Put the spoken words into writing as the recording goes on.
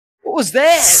What was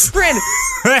that? Brandon!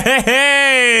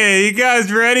 Hey, you guys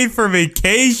ready for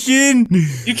vacation?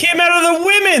 You came out of the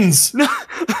women's!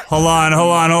 Hold on.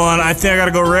 I think I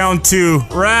gotta go round two.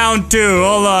 Round two,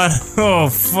 hold on. Oh,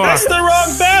 fuck. That's the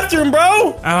wrong bathroom,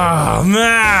 bro! Oh,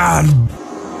 man.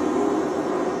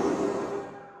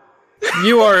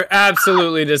 You are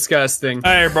absolutely disgusting.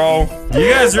 Hey, bro. You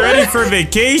guys ready for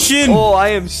vacation? Oh, I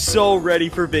am so ready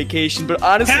for vacation, but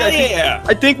honestly, Hell yeah.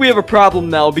 I think we have a problem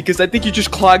now because I think you just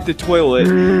clogged the toilet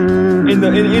in the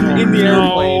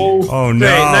airplane. Oh, no.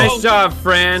 Great, nice job,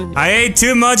 Fran. I ate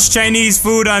too much Chinese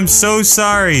food. I'm so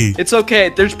sorry. It's okay.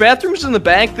 There's bathrooms in the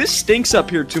back. This stinks up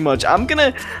here too much. I'm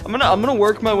gonna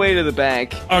work my way to the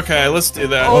back. Okay, let's do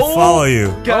that. I'll follow you.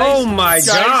 Guys, Oh my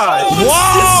god.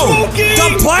 Whoa!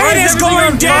 The plane is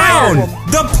going down!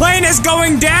 The plane is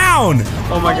going down!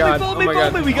 Oh my god. Follow Oh me, my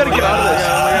follow god. me. We gotta get out of this.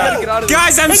 We gotta get out of this.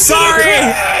 Guys, I'm sorry!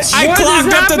 I What is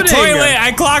clogged up the happening? toilet!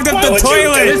 I clogged up Why the would you do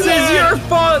toilet! This is your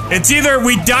fault. It's either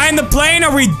we die in the plane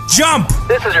or we jump!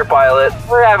 This is your pilot.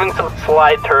 We're having some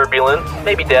slight turbulence,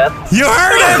 maybe death. You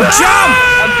heard him! Jump!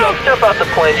 Jump out the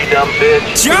plane, you dumb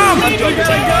bitch. Jump!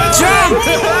 Jump!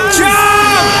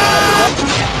 Jump!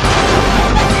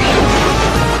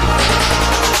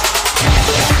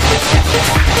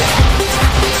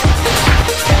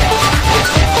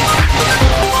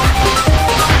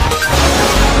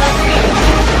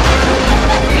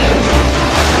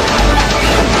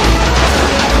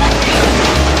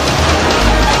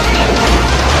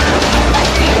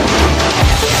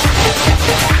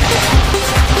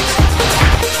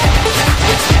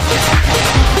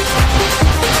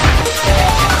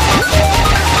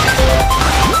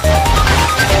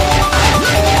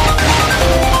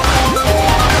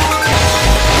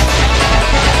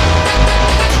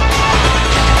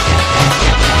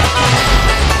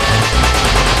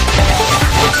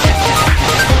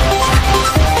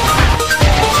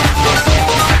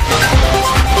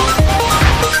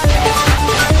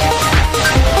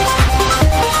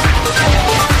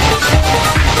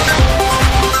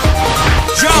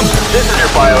 This is your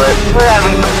pilot. We're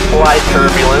having some slight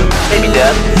turbulence, maybe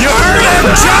death. You heard him!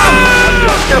 Jump!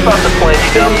 Jump out the plane,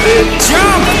 you dumb bitch.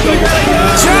 Jump!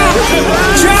 Jump!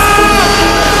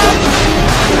 Jump!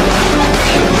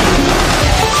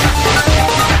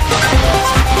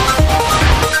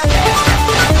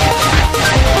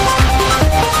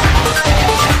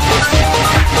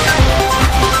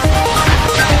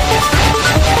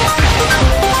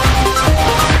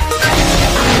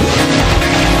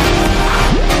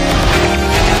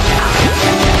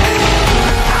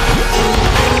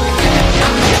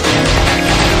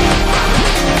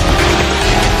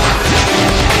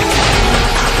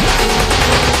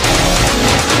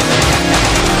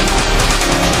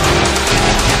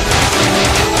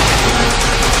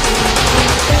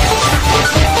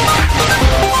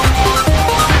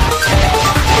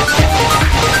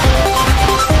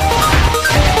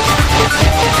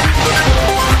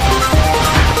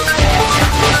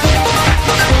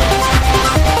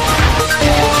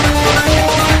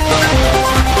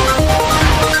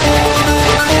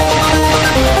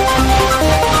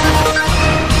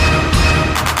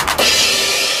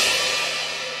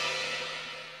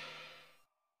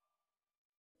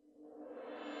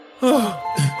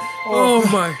 Oh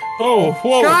my. Oh,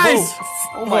 whoa, Guys!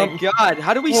 Oh my god!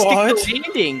 How do we stick What? the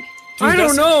landing? I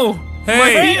don't know. My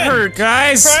Hey, feet hurt.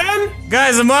 guys! Fran?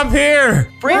 Guys, I'm up here!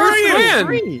 Where are you? Fran?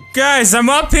 Fran? Guys, I'm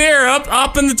up here!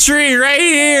 Up in the tree, right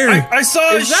here! I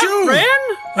saw Is his that shoe.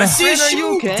 Fran? I see his Fran, are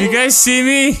you shoe. okay? Do you guys see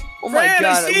me? Oh my Fran, I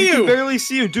god! see We can you. barely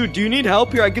see you, dude. Do you need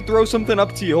help here? I could throw something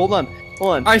up to you. Hold on.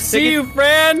 I see you,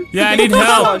 Fran. Yeah, I Take need a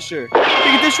help. dishwasher.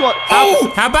 Take a dishwasher.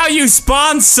 Oh! How about you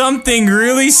spawn something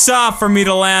really soft for me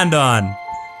to land on?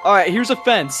 All right, here's a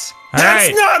fence. That's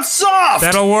Alright, not soft!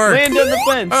 that'll work. Land on the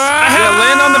fence. Yeah,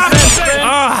 land on the fence, Fran. Oh,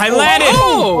 I landed!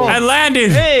 Oh. I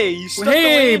landed! Hey, you stuck the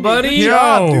Hey, landing. buddy. Good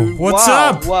job, Yo, dude. what's Wow,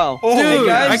 up? Wow. Oh, Hey, Dude,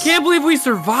 guys. I can't believe we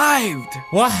survived.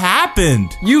 What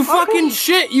happened? You fucking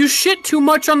shit. You shit too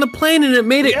much on the plane and it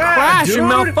made it Yeah, crash and dude.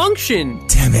 malfunction.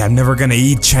 Damn it, I'm never gonna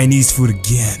eat Chinese food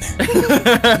again.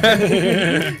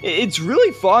 It's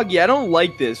really foggy. I don't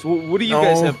like this. What do you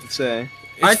guys No. have to say?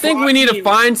 I think we need to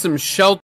find some shelter.